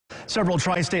Several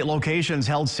tri-state locations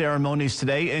held ceremonies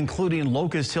today, including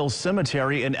Locust Hill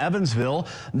Cemetery in Evansville.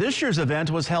 This year's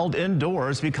event was held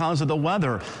indoors because of the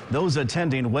weather. Those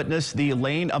attending witnessed the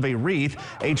laying of a wreath,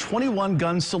 a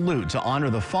 21-gun salute to honor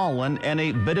the fallen, and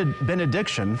a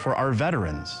benediction for our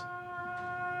veterans.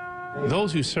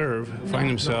 Those who serve find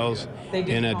themselves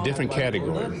in a different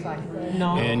category,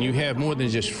 and you have more than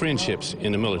just friendships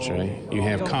in the military. You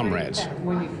have comrades,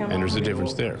 and there's a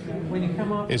difference there.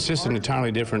 It's just an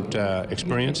entirely different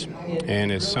experience,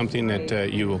 and it's something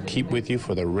that you will keep with you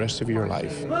for the rest of your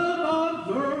life.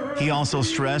 He also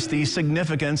stressed the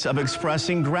significance of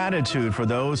expressing gratitude for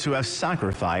those who have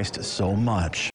sacrificed so much.